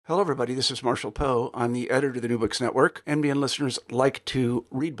Hello, everybody. This is Marshall Poe. I'm the editor of the New Books Network. NBN listeners like to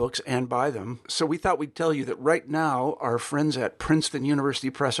read books and buy them. So we thought we'd tell you that right now, our friends at Princeton University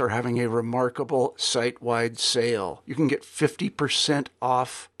Press are having a remarkable site-wide sale. You can get 50%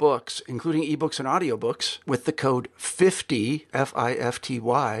 off books, including ebooks and audiobooks, with the code 50,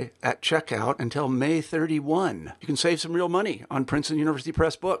 F-I-F-T-Y, at checkout until May 31. You can save some real money on Princeton University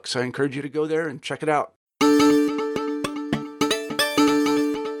Press books. I encourage you to go there and check it out.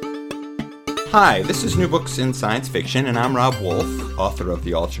 Hi, this is New Books in Science Fiction, and I'm Rob Wolf, author of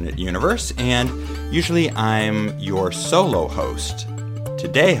The Alternate Universe, and usually I'm your solo host.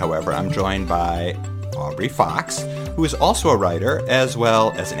 Today, however, I'm joined by Aubrey Fox, who is also a writer as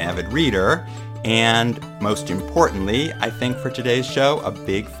well as an avid reader, and most importantly, I think for today's show, a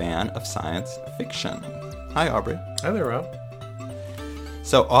big fan of science fiction. Hi, Aubrey. Hi there, Rob.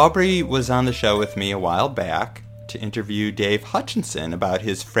 So Aubrey was on the show with me a while back to interview Dave Hutchinson about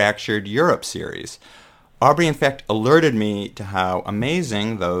his Fractured Europe series. Aubrey, in fact, alerted me to how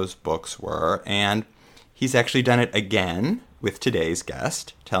amazing those books were, and he's actually done it again with today's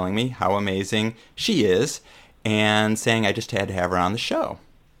guest, telling me how amazing she is, and saying I just had to have her on the show.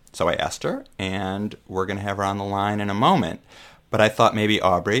 So I asked her, and we're going to have her on the line in a moment. But I thought maybe,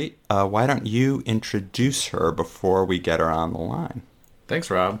 Aubrey, why don't you introduce her before we get her on the line? Thanks,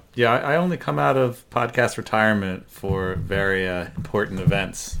 Rob. Yeah, I only come out of podcast retirement for very important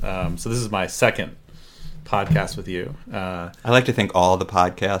events. So this is my second podcast with you. I like to think all the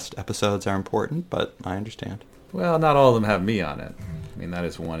podcast episodes are important, but I understand. Well, not all of them have me on it. I mean, that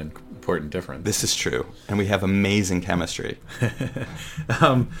is one important difference. This is true, and we have amazing chemistry.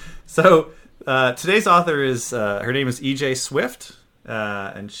 So today's author is, her name is E.J. Swift,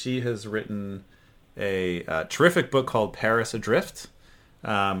 and she has written a terrific book called Paris Adrift,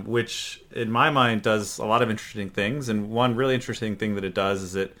 which in my mind does a lot of interesting things. And one really interesting thing that it does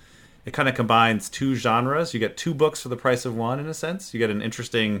is it kind of combines two genres. You get two books for the price of one, in a sense. You get an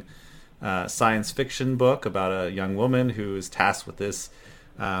interesting science fiction book about a young woman who is tasked with this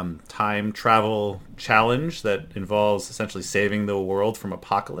time travel challenge that involves essentially saving the world from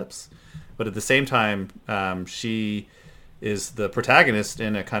apocalypse. But at the same time, she is the protagonist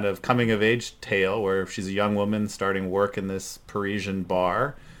in a kind of coming-of-age tale where she's a young woman starting work in this Parisian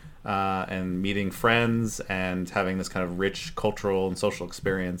bar and meeting friends and having this kind of rich cultural and social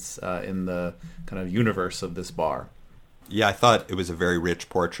experience in the kind of universe of this bar. Yeah, I thought it was a very rich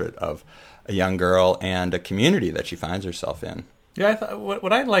portrait of a young girl and a community that she finds herself in. Yeah, I thought,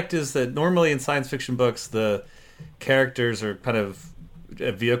 what I liked is that normally in science fiction books, the characters are kind of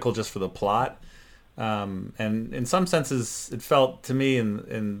a vehicle just for the plot. And in some senses, it felt to me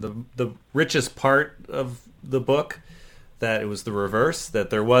in the richest part of the book that it was the reverse, that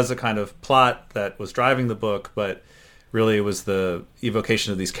there was a kind of plot that was driving the book, but really it was the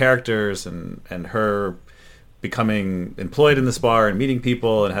evocation of these characters and her becoming employed in this bar and meeting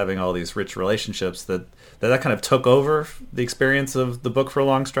people and having all these rich relationships that kind of took over the experience of the book for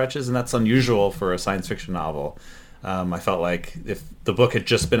long stretches, and that's unusual for a science fiction novel. I felt like if the book had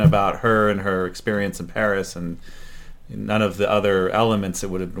just been about her and her experience in Paris and none of the other elements, it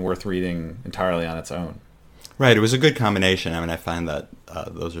would have been worth reading entirely on its own. Right. It was a good combination. I mean, I find that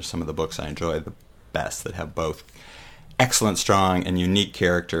those are some of the books I enjoy the best, that have both excellent, strong, and unique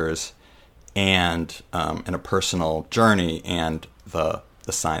characters and a personal journey and the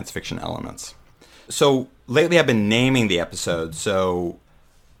science fiction elements. So lately I've been naming the episodes, so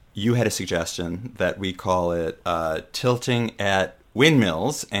you had a suggestion that we call it Tilting at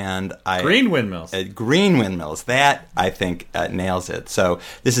Windmills, and Green Windmills. Green Windmills. That, I think, nails it. So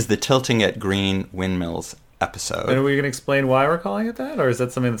this is the Tilting at Green Windmills episode. And are we going to explain why we're calling it that, or is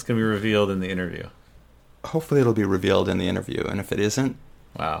that something that's going to be revealed in the interview? Hopefully it'll be revealed in the interview, and if it isn't,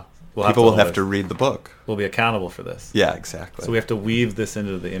 wow, people will have to read the book. We'll be accountable for this. Yeah, exactly. So we have to weave this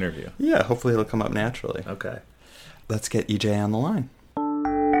into the interview. Yeah, hopefully it'll come up naturally. Okay. Let's get EJ on the line.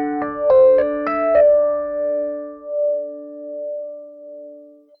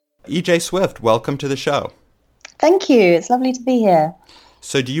 E.J. Swift, welcome to the show. Thank you. It's lovely to be here.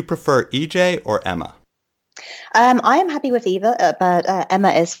 So do you prefer E.J. or Emma? I am happy with either, but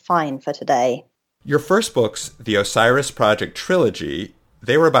Emma is fine for today. Your first books, the Osiris Project trilogy,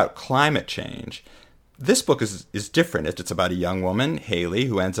 they were about climate change. This book is different. It's about a young woman, Haley,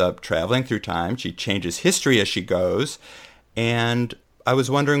 who ends up traveling through time. She changes history as she goes. And I was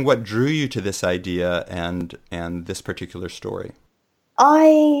wondering what drew you to this idea and this particular story.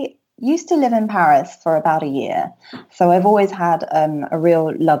 I used to live in Paris for about a year, so I've always had a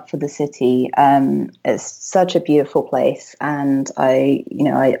real love for the city. It's such a beautiful place, and I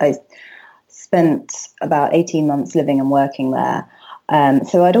spent about 18 months living and working there.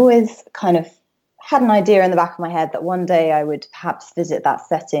 So I'd always kind of had an idea in the back of my head that one day I would perhaps visit that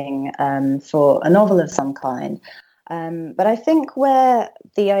setting for a novel of some kind. But I think where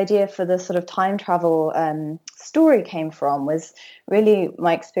the idea for the sort of time travel story came from was really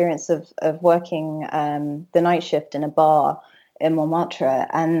my experience of working the night shift in a bar in Montmartre.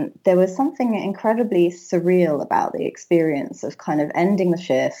 And there was something incredibly surreal about the experience of kind of ending the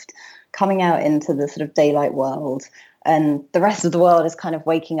shift, coming out into the sort of daylight world, and the rest of the world is kind of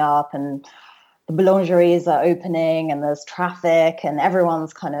waking up, and the boulangeries are opening and there's traffic and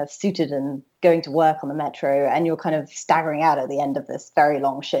everyone's kind of suited and going to work on the metro, and you're kind of staggering out at the end of this very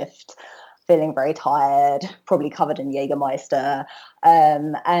long shift, feeling very tired, probably covered in Jägermeister,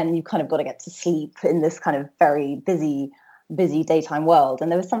 and you kind of got to get to sleep in this kind of very busy daytime world.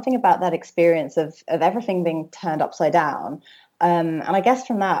 And there was something about that experience of everything being turned upside down. And I guess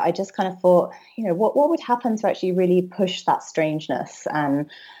from that, I just kind of thought, what would happen to actually really push that strangeness and,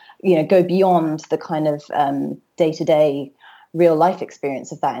 go beyond the kind of day-to-day real life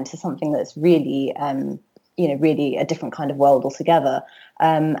experience of that into something that's really, really a different kind of world altogether.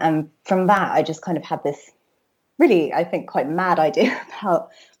 And from that, I just kind of had this really, I think, quite mad idea about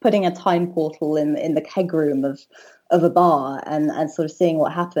putting a time portal in the keg room of a bar and sort of seeing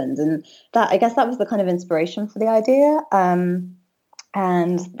what happened. And that, I guess that was the kind of inspiration for the idea.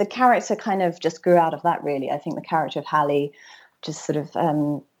 And the character kind of just grew out of that, really. I think the character of Hallie just sort of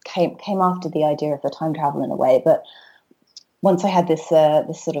came after the idea of the time travel in a way. But once I had this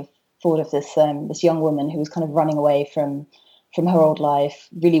sort of thought of this young woman who was kind of running away from her old life,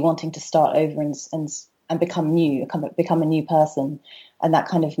 really wanting to start over and become a new person, and that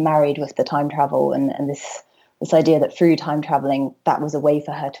kind of married with the time travel and this idea that through time traveling, that was a way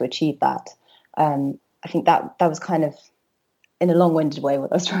for her to achieve that. I think that was kind of, in a long-winded way,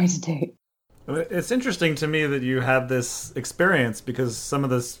 what I was trying to do. It's interesting to me that you had this experience, because some of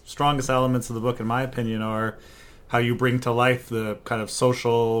the strongest elements of the book, in my opinion, are how you bring to life the kind of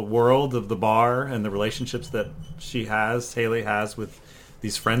social world of the bar and the relationships that Hallie has with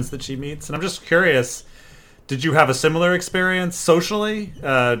these friends that she meets. And I'm just curious, did you have a similar experience socially?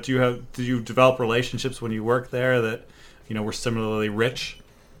 Did you develop relationships when you worked there that, were similarly rich?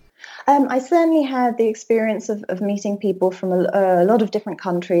 I certainly had the experience of meeting people from a lot of different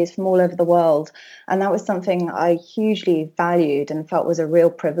countries from all over the world. And that was something I hugely valued and felt was a real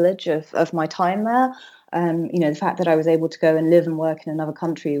privilege of my time there. The fact that I was able to go and live and work in another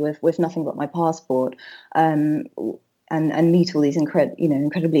country with nothing but my passport, and meet all these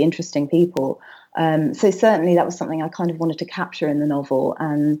incredibly interesting people. So certainly that was something I kind of wanted to capture in the novel,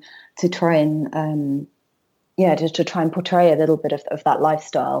 and to try and to try and portray a little bit of that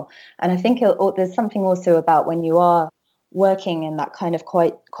lifestyle. And I think there's something also about when you are working in that kind of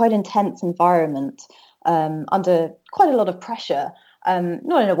quite intense environment, under quite a lot of pressure,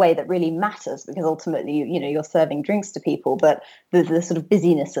 not in a way that really matters, because ultimately, you're serving drinks to people, but the sort of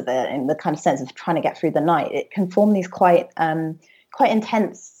busyness of it and the kind of sense of trying to get through the night, it can form these quite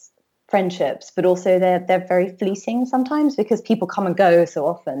intense friendships, but also they're very fleeting sometimes, because people come and go so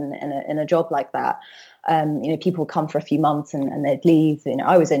often in a job like that. People come for a few months and they'd leave.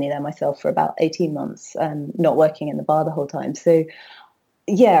 I was only there myself for about 18 months, not working in the bar the whole time. So,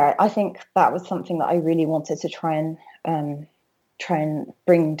 yeah, I think that was something that I really wanted to try and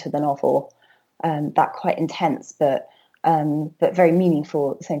bring to the novel. That quite intense, but very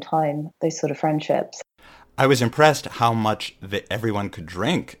meaningful at the same time. Those sort of friendships. I was impressed how much everyone could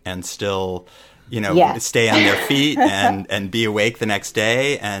drink and still, stay on their feet and be awake the next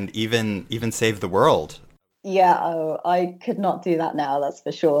day, and even save the world. Yeah, I could not do that now, that's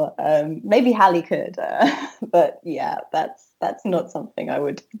for sure. Maybe Hallie could, but yeah, that's not something I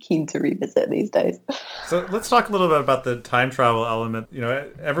would be keen to revisit these days. So let's talk a little bit about the time travel element.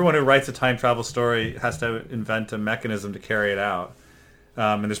 Everyone who writes a time travel story has to invent a mechanism to carry it out.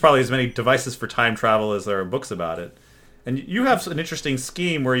 And there's probably as many devices for time travel as there are books about it. And you have an interesting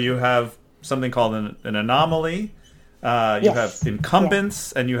scheme where you have something called an anomaly. You have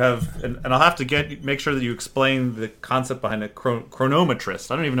incumbents, and you have, and I'll have to make sure that you explain the concept behind a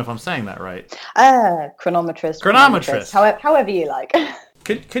chronometrist. I don't even know if I'm saying that right. Chronometrist. However you like.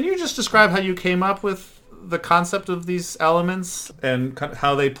 Can you just describe how you came up with the concept of these elements and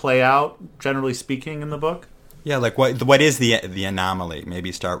how they play out, generally speaking, in the book? Yeah, like what is the anomaly?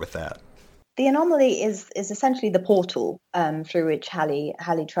 Maybe start with that. The anomaly is essentially the portal through which Hallie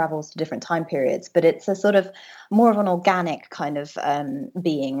travels to different time periods, but it's a sort of more of an organic kind of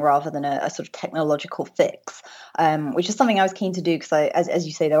being rather than a sort of technological fix, which is something I was keen to do because, as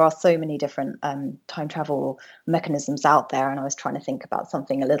you say, there are so many different time travel mechanisms out there, and I was trying to think about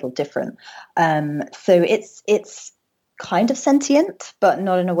something a little different. So it's kind of sentient, but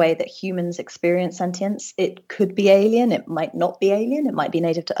not in a way that humans experience sentience. It could be alien, it might not be alien, it might be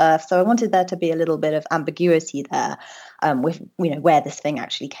native to Earth. So I wanted there to be a little bit of ambiguity there with, where this thing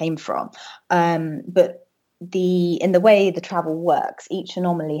actually came from. But in the way the travel works, each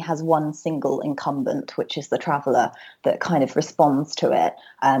anomaly has one single incumbent, which is the traveller that kind of responds to it.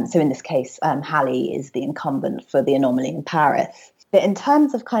 So in this case, Hallie is the incumbent for the anomaly in Paris. But in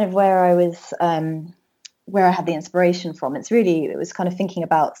terms of kind of where I had the inspiration from, it was kind of thinking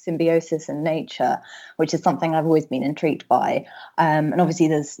about symbiosis in nature, which is something I've always been intrigued by. And obviously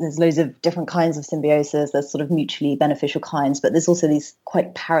there's loads of different kinds of symbiosis. There's sort of mutually beneficial kinds, but there's also these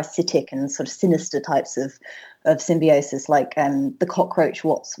quite parasitic and sort of sinister types of symbiosis, like the cockroach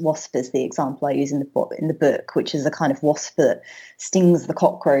wasp is the example I use in the book, which is a kind of wasp that stings the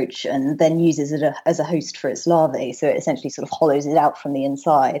cockroach and then uses it as a host for its larvae. So it essentially sort of hollows it out from the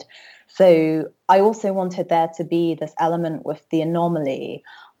inside. So I also wanted there to be this element with the anomaly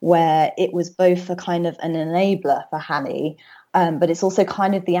where it was both a kind of an enabler for Hallie, but it's also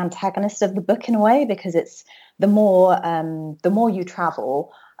kind of the antagonist of the book in a way, because it's the more you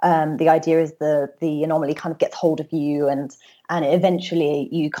travel, the idea is the anomaly kind of gets hold of you, and eventually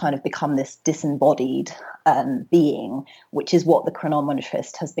you kind of become this disembodied being, which is what the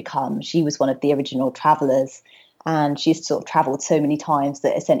chronometrist has become. She was one of the original travelers, and she's sort of traveled so many times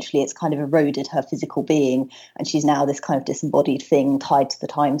that essentially it's kind of eroded her physical being, and she's now this kind of disembodied thing tied to the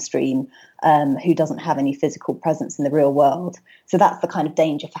time stream, who doesn't have any physical presence in the real world. So that's the kind of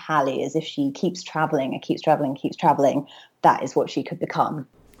danger for Hallie, is if she keeps traveling and keeps traveling, that is what she could become.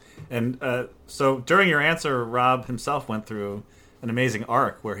 And so during your answer, Rob himself went through an amazing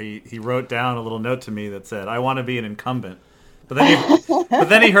arc where he wrote down a little note to me that said, "I want to be an incumbent." But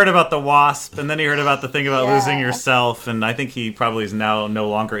then he heard about the wasp, and then he heard about the thing about losing yourself, and I think he probably is now no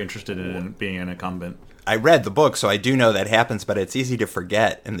longer interested in being an incumbent. I read the book, so I do know that happens, but it's easy to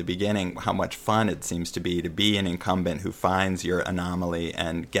forget in the beginning how much fun it seems to be an incumbent who finds your anomaly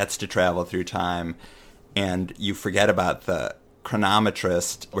and gets to travel through time, and you forget about the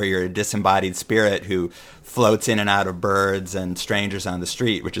chronometrist, where you're a disembodied spirit who floats in and out of birds and strangers on the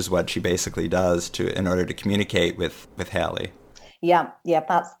street, which is what she basically does in order to communicate with Hallie. Yeah,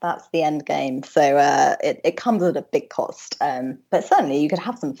 that's the end game. So it comes at a big cost, but certainly you could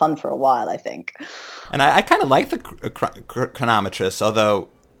have some fun for a while, I think. And I kind of like the chronometrist, although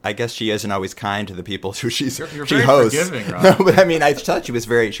I guess she isn't always kind to the people who she very hosts. Forgiving, Rob. No, but I mean, I thought she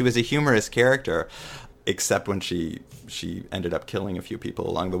was a humorous character, except when she ended up killing a few people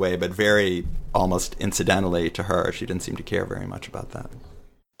along the way, but very almost incidentally to her. She didn't seem to care very much about that.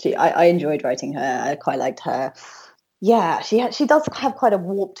 I enjoyed writing her. I quite liked her. Yeah, she does have quite a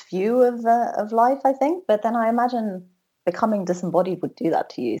warped view of life, I think. But then I imagine becoming disembodied would do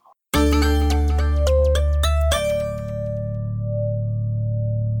that to you.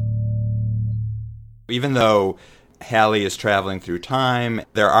 Even though Hallie is traveling through time,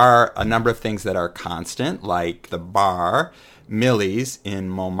 there are a number of things that are constant, like the bar, Millie's in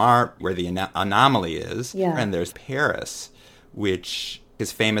Montmartre, where the anomaly is, and there's Paris, which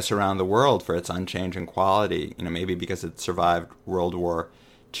is famous around the world for its unchanging quality, maybe because it survived World War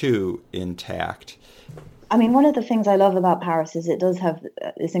II intact. I mean, one of the things I love about Paris is it does have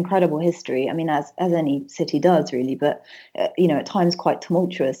this incredible history. I mean, as any city does, really, but, at times quite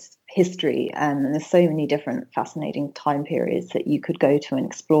tumultuous history. And there's so many different fascinating time periods that you could go to and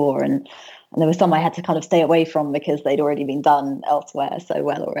explore. And there were some I had to kind of stay away from because they'd already been done elsewhere so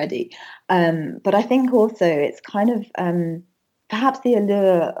well already. But I think also it's kind of perhaps the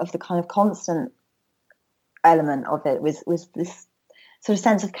allure of the kind of constant element of it was this sort of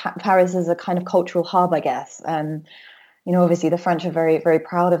sense of Paris as a kind of cultural hub, I guess. Obviously the French are very, very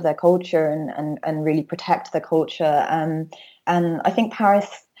proud of their culture and really protect their culture. And I think Paris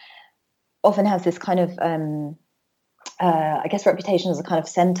often has this kind of, I guess, reputation as a kind of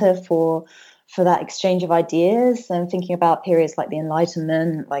center for that exchange of ideas. And thinking about periods like the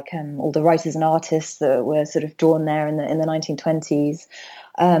Enlightenment, like all the writers and artists that were sort of drawn there in the 1920s.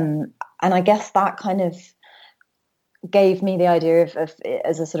 And I guess that kind of gave me the idea of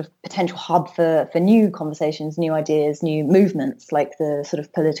as a sort of potential hub for new conversations, new ideas, new movements, like the sort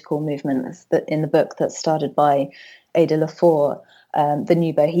of political movement that in the book that started by Ada Lafort, the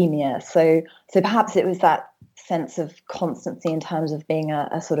New Bohemia. So perhaps it was that sense of constancy in terms of being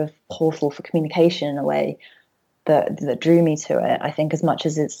a sort of portal for communication in a way that drew me to it, I think, as much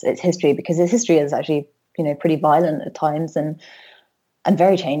as its history, because its history is actually, pretty violent at times and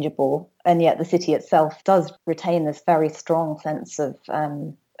very changeable. And yet the city itself does retain this very strong sense of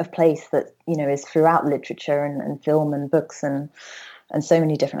place that, is throughout literature and film and books and and so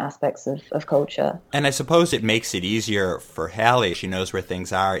many different aspects of culture. And I suppose it makes it easier for Hallie. She knows where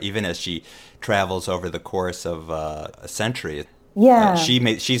things are, even as she travels over the course of a century. Yeah. She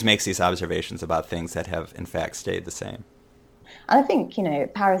makes these observations about things that have, in fact, stayed the same. And I think,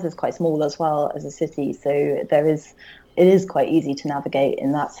 Paris is quite small as well as a city, so it is quite easy to navigate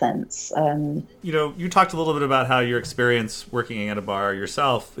in that sense. You talked a little bit about how your experience working at a bar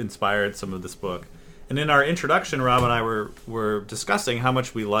yourself inspired some of this book. And in our introduction, Rob and I were discussing how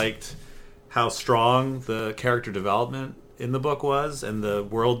much we liked how strong the character development in the book was, and the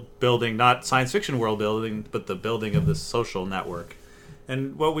world building, not science fiction world building, but the building of this social network.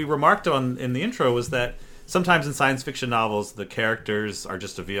 And what we remarked on in the intro was that sometimes in science fiction novels, the characters are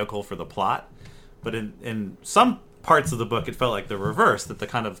just a vehicle for the plot. But in some parts of the book, it felt like the reverse, that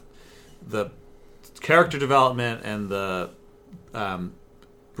the character development and the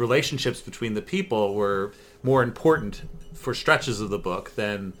relationships between the people were more important for stretches of the book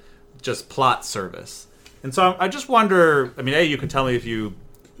than just plot service. And so I just wonder, A, you can tell me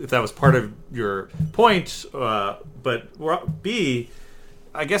if that was part of your point, but B,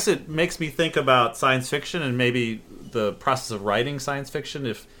 I guess it makes me think about science fiction and maybe the process of writing science fiction,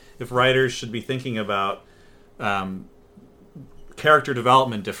 if writers should be thinking about character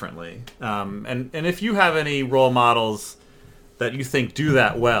development differently. And if you have any role models that you think do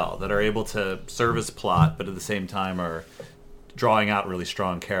that well, that are able to service plot, but at the same time are drawing out really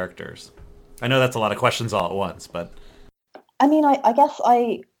strong characters. I know that's a lot of questions all at once, but... I guess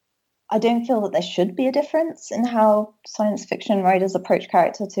I don't feel that there should be a difference in how science fiction writers approach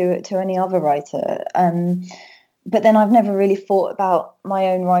character to any other writer. But then I've never really thought about my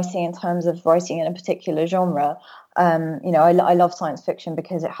own writing in terms of writing in a particular genre. I love science fiction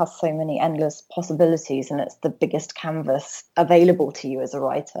because it has so many endless possibilities, and it's the biggest canvas available to you as a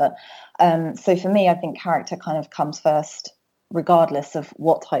writer. So for me, I think character kind of comes first, regardless of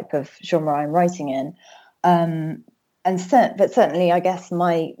what type of genre I'm writing in. But certainly, I guess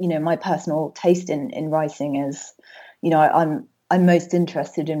my personal taste in writing is, I'm most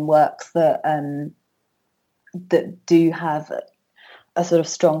interested in works that do have a sort of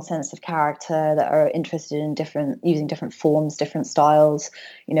strong sense of character, that are interested in using different forms, different styles,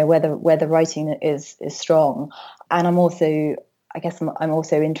 where the writing is strong. And I'm also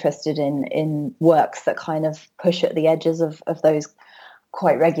interested in works that kind of push at the edges of those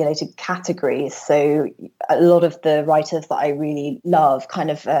quite regulated categories. So a lot of the writers that I really love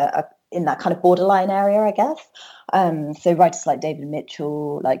kind of are in that kind of borderline area, I guess. So writers like David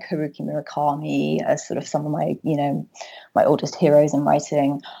Mitchell, like Haruki Murakami, are sort of some of my, my oldest heroes in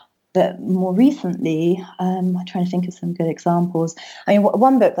writing. But more recently, I'm trying to think of some good examples.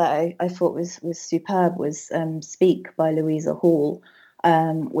 One book that I thought was superb was Speak by Louisa Hall,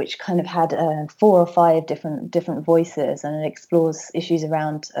 which kind of had 4 or 5 different voices, and it explores issues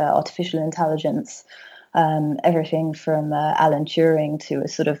around artificial intelligence, everything from Alan Turing to a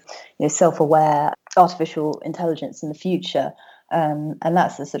sort of self-aware artificial intelligence in the future, and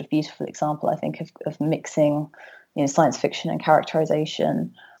that's a sort of beautiful example, I think, of mixing science fiction and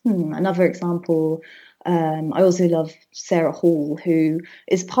characterization. Another example, I also love Sarah Hall, who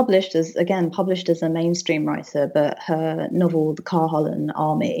is published as a mainstream writer, but her novel The Carholland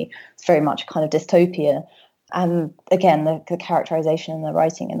Army is very much kind of dystopia, and again the characterization and the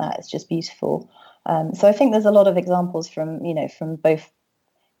writing in that is just beautiful. So I think there's a lot of examples from both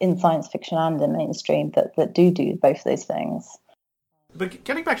in science fiction and in mainstream that do both those things. But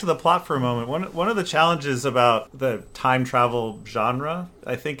getting back to the plot for a moment, one of the challenges about the time travel genre,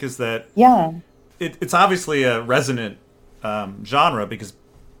 I think, is that it's obviously a resonant genre because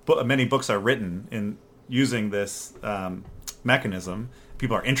many books are written in using this mechanism.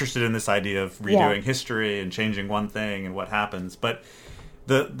 People are interested in this idea of redoing history and changing one thing and what happens, but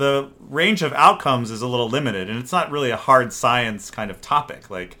the range of outcomes is a little limited, and it's not really a hard science kind of topic.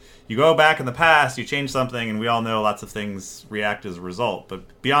 Like, you go back in the past, you change something, and we all know lots of things react as a result.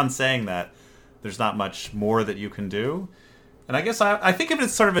 But beyond saying that, there's not much more that you can do. And I guess I think of it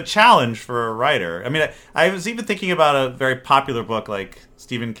as sort of a challenge for a writer. I was even thinking about a very popular book like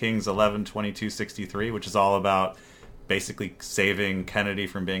Stephen King's 11/22/63, which is all about basically saving Kennedy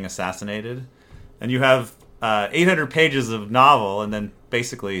from being assassinated. And you have 800 pages of novel, and then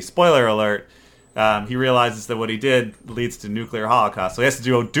basically, spoiler alert, he realizes that what he did leads to nuclear holocaust, so he has to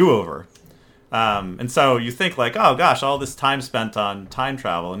do a do-over. And so you think like, oh gosh, all this time spent on time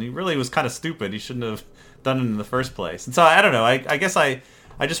travel, and he really was kind of stupid. He shouldn't have done it in the first place. And so I don't know. I guess I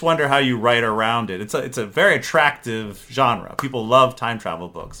just wonder how you write around it. It's a very attractive genre. People love time travel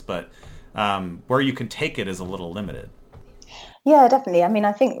books, but where you can take it is a little limited. Yeah, definitely. I mean,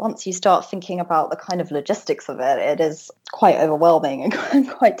 I think once you start thinking about the kind of logistics of it, it is quite overwhelming and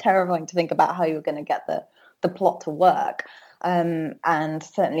quite terrifying to think about how you're going to get the plot to work. And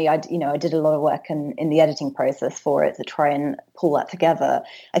certainly, I did a lot of work in the editing process for it to try and pull that together.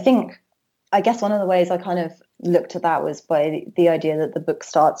 I guess one of the ways I kind of looked at that was by the idea that the book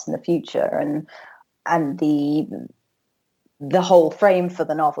starts in the future, and the whole frame for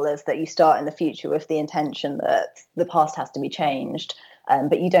the novel is that you start in the future with the intention that the past has to be changed,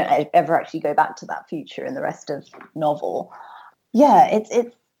 but you don't ever actually go back to that future in the rest of the novel. Yeah,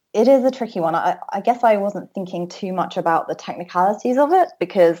 it is a tricky one. I guess I wasn't thinking too much about the technicalities of it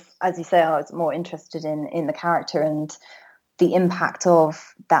because, as you say, I was more interested in the character and the impact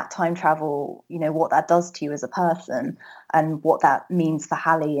of that time travel, what that does to you as a person and what that means for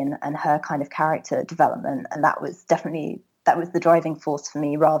Hallie and her kind of character development. And that was the driving force for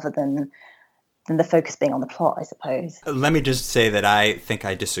me rather than the focus being on the plot, I suppose. Let me just say that I think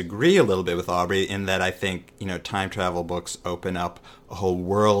I disagree a little bit with Aubrey in that I think, time travel books open up a whole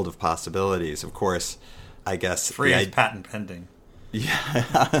world of possibilities. Of course, I guess... Phrase patent pending.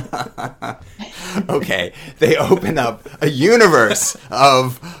 Yeah. Okay. They open up a universe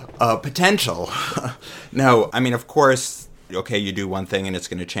of potential. No, I mean, of course... Okay, you do one thing and it's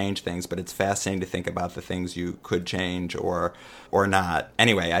going to change things, but it's fascinating to think about the things you could change or not.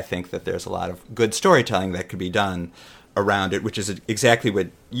 Anyway, I think that there's a lot of good storytelling that could be done around it, which is exactly what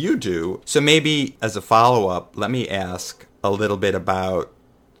you do. So maybe as a follow-up, let me ask a little bit about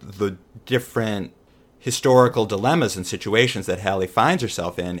the different historical dilemmas and situations that Hallie finds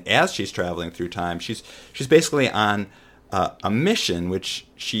herself in as she's traveling through time. She's basically on a mission which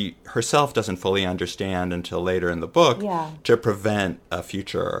she herself doesn't fully understand until later in the book, to prevent a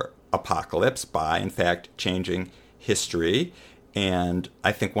future apocalypse by, in fact, changing history. And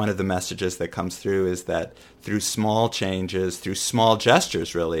I think one of the messages that comes through is that through small changes, through small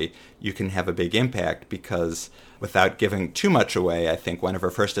gestures, really, you can have a big impact because without giving too much away, I think one of her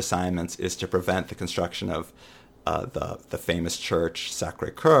first assignments is to prevent the construction of the famous church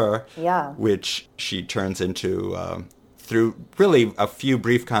Sacré-Cœur, which she turns into... through really a few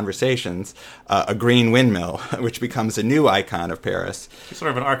brief conversations, a green windmill, which becomes a new icon of Paris. She's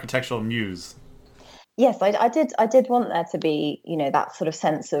sort of an architectural muse. Yes, I did want there to be, that sort of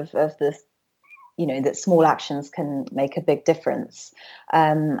sense of this, that small actions can make a big difference.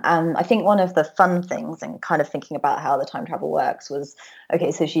 And I think one of the fun things and kind of thinking about how the time travel works was,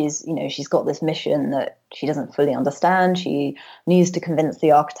 okay, so she's got this mission that she doesn't fully understand. She needs to convince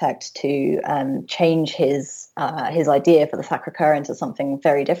the architect to change his idea for the Sacré-Cœur into something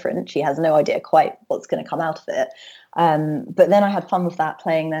very different. She has no idea quite what's going to come out of it. But then I had fun with that,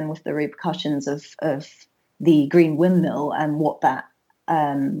 playing then with the repercussions of the green windmill and what that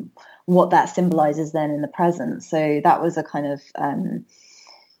symbolizes then in the present. So that was a kind of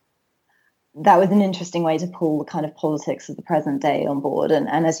that was an interesting way to pull the kind of politics of the present day on board. And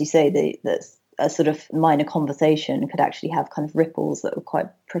as you say, a sort of minor conversation could actually have kind of ripples that were quite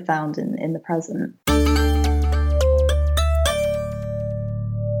profound in the present.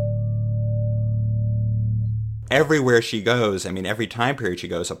 Everywhere she goes, I mean, every time period she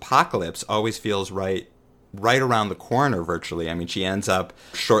goes, apocalypse always feels right around the corner, virtually. I mean, she ends up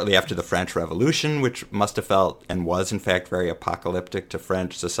shortly after the French Revolution, which must have felt and was, in fact, very apocalyptic to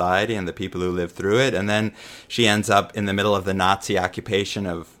French society and the people who lived through it. And then she ends up in the middle of the Nazi occupation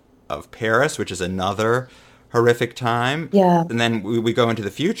of Paris, which is another horrific time. Yeah. And then we go into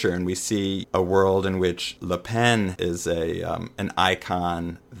the future and we see a world in which Le Pen is an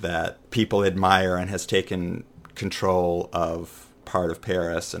icon that people admire and has taken control of part of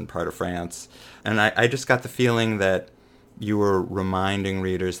Paris and part of France. And I just got the feeling that you were reminding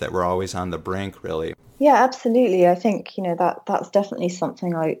readers that we're always on the brink, really. Yeah, absolutely. I think, that's definitely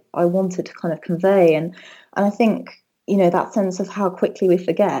something I wanted to kind of convey. And I think, that sense of how quickly we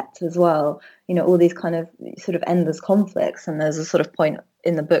forget as well, all these kind of sort of endless conflicts. And there's a sort of point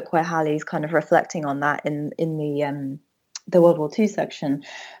in the book where Hallie's kind of reflecting on that in the World War II section.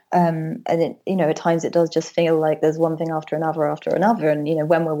 And it, at times it does just feel like there's one thing after another. And,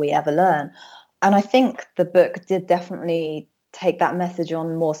 when will we ever learn? And I think the book did definitely take that message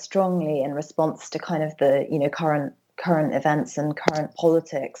on more strongly in response to kind of the, current events and current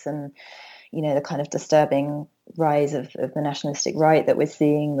politics and, the kind of disturbing rise of the nationalistic right that we're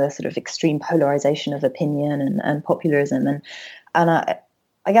seeing, the sort of extreme polarization of opinion and populism. And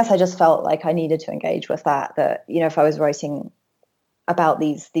I guess I just felt like I needed to engage with that, if I was writing about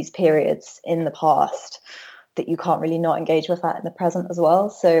these periods in the past, that you can't really not engage with that in the present as well.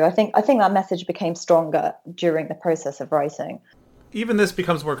 So I think that message became stronger during the process of writing. Even this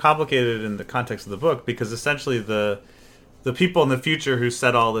becomes more complicated in the context of the book because essentially the the people in the future who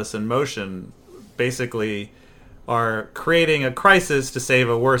set all this in motion basically are creating a crisis to save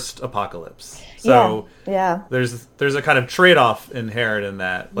a worst apocalypse. So there's a kind of trade-off inherent in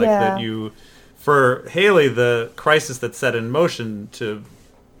that, like that you, for Haley, the crisis that's set in motion to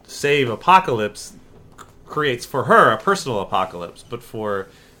save apocalypse creates for her a personal apocalypse, but for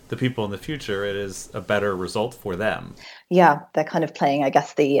the people in the future, it is a better result for them. Yeah, they're kind of playing, I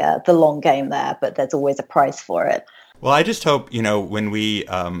guess, the long game there, but there's always a price for it. Well, I just hope, when we,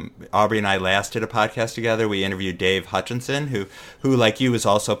 Aubrey and I last did a podcast together, we interviewed Dave Hutchinson, who like you, is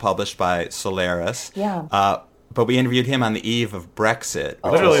also published by Solaris. Yeah. But we interviewed him on the eve of Brexit.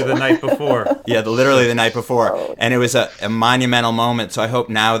 Literally the night before. Yeah, literally the night before. And it was a monumental moment. So I hope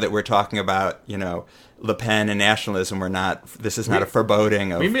now that we're talking about, Le Pen and nationalism, this is not a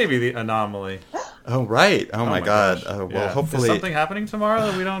foreboding of... We may be the anomaly. Oh, right. Oh my God. Hopefully... Is something happening tomorrow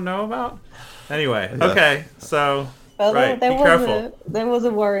that we don't know about? Anyway, okay, so... Well, right, there be careful. There was a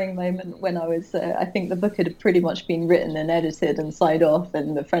worrying moment when I was, I think the book had pretty much been written and edited and signed off,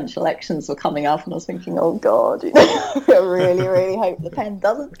 and the French elections were coming up, and I was thinking, oh God, I really, really hope Le Pen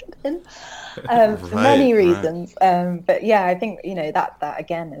doesn't get in. For many reasons. But yeah, I think, that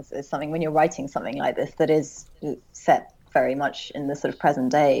again is something, when you're writing something like this that is set very much in the sort of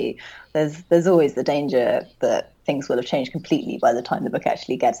present day, there's always the danger that things will have changed completely by the time the book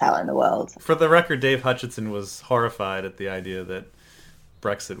actually gets out in the world. For the record, Dave Hutchinson was horrified at the idea that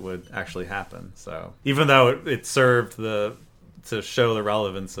Brexit would actually happen. So even though it served to show the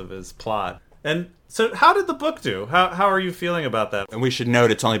relevance of his plot. And so how did the book do? How are you feeling about that? And we should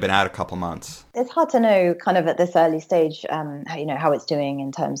note it's only been out a couple months. It's hard to know kind of at this early stage, how it's doing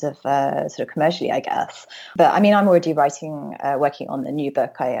in terms of sort of commercially, I guess. But I mean, I'm already working on the new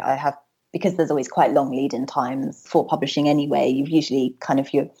book. I have, because there's always quite long lead-in times for publishing anyway. You've usually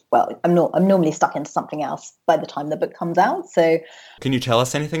I'm normally stuck into something else by the time the book comes out. So, can you tell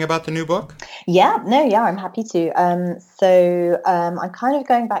us anything about the new book? I'm happy to. I'm kind of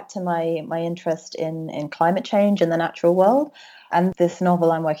going back to my interest in climate change and the natural world. And this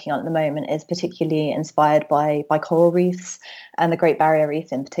novel I'm working on at the moment is particularly inspired by coral reefs and the Great Barrier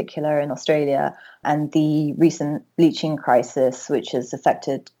Reef in particular in Australia, and the recent bleaching crisis, which has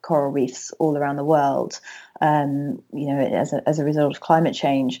affected coral reefs all around the world, as a result of climate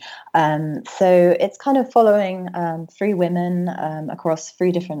change. So it's kind of following 3 women across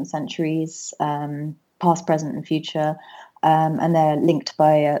 3 different centuries, past, present, and future. And they're linked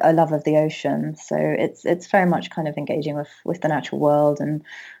by a love of the ocean. So it's very much kind of engaging with the natural world and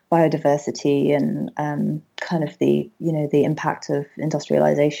biodiversity and kind of the impact of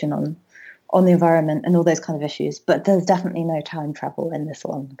industrialization on the environment and all those kind of issues. But there's definitely no time travel in this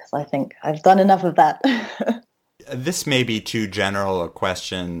one, because I think I've done enough of that. This may be too general a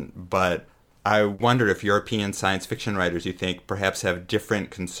question, but I wonder if European science fiction writers, you think, perhaps have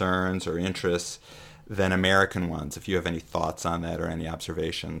different concerns or interests than American ones, if you have any thoughts on that or any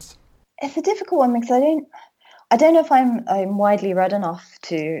observations. It's a difficult one, because I don't know if I'm widely read enough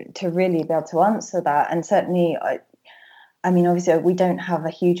to really be able to answer that. And certainly, I mean, obviously, we don't have a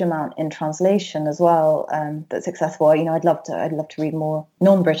huge amount in translation as well that's accessible. I'd love to read more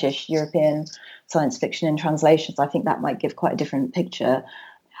non-British European science fiction in translations. I think that might give quite a different picture.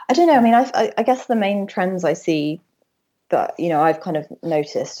 I don't know. I mean, I guess the main trends I see that I've kind of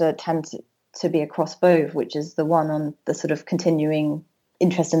noticed tend to be across both, which is the one on the sort of continuing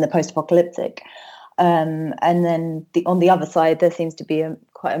interest in the post-apocalyptic. And then on the other side, there seems to be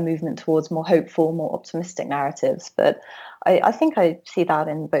quite a movement towards more hopeful, more optimistic narratives. But I think I see that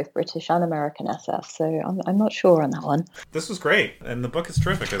in both British and American SF, so I'm not sure on that one. This was great, and the book is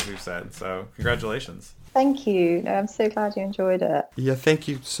terrific, as we've said, so congratulations. Thank you. No, I'm so glad you enjoyed it. Yeah, thank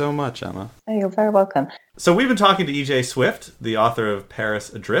you so much, Emma. Oh, you're very welcome. So we've been talking to E.J. Swift, the author of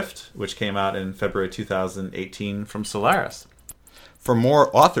Paris Adrift, which came out in February 2018 from Solaris. For more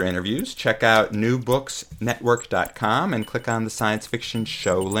author interviews, check out newbooksnetwork.com and click on the Science Fiction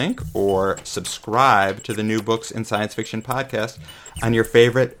Show link, or subscribe to the New Books in Science Fiction podcast on your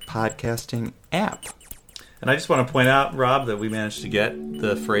favorite podcasting app. And I just want to point out, Rob, that we managed to get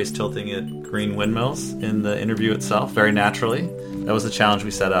the phrase tilting at green windmills in the interview itself very naturally. That was the challenge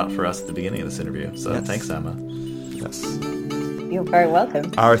we set out for us at the beginning of this interview. So yes. Thanks, Emma. Yes. You're very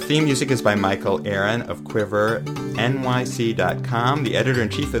welcome. Our theme music is by Michael Aaron of QuiverNYC.com. The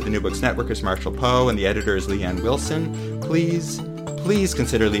editor-in-chief of the New Books Network is Marshall Poe, and the editor is Leanne Wilson. Please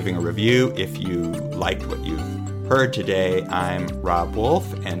consider leaving a review if you liked what you've heard today. I'm Rob Wolf,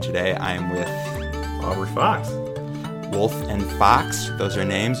 and today I'm with Aubrey Fox. Wolf and Fox, those are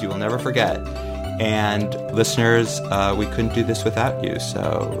names you will never forget. And listeners, we couldn't do this without you,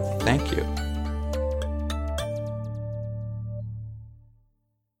 so thank you.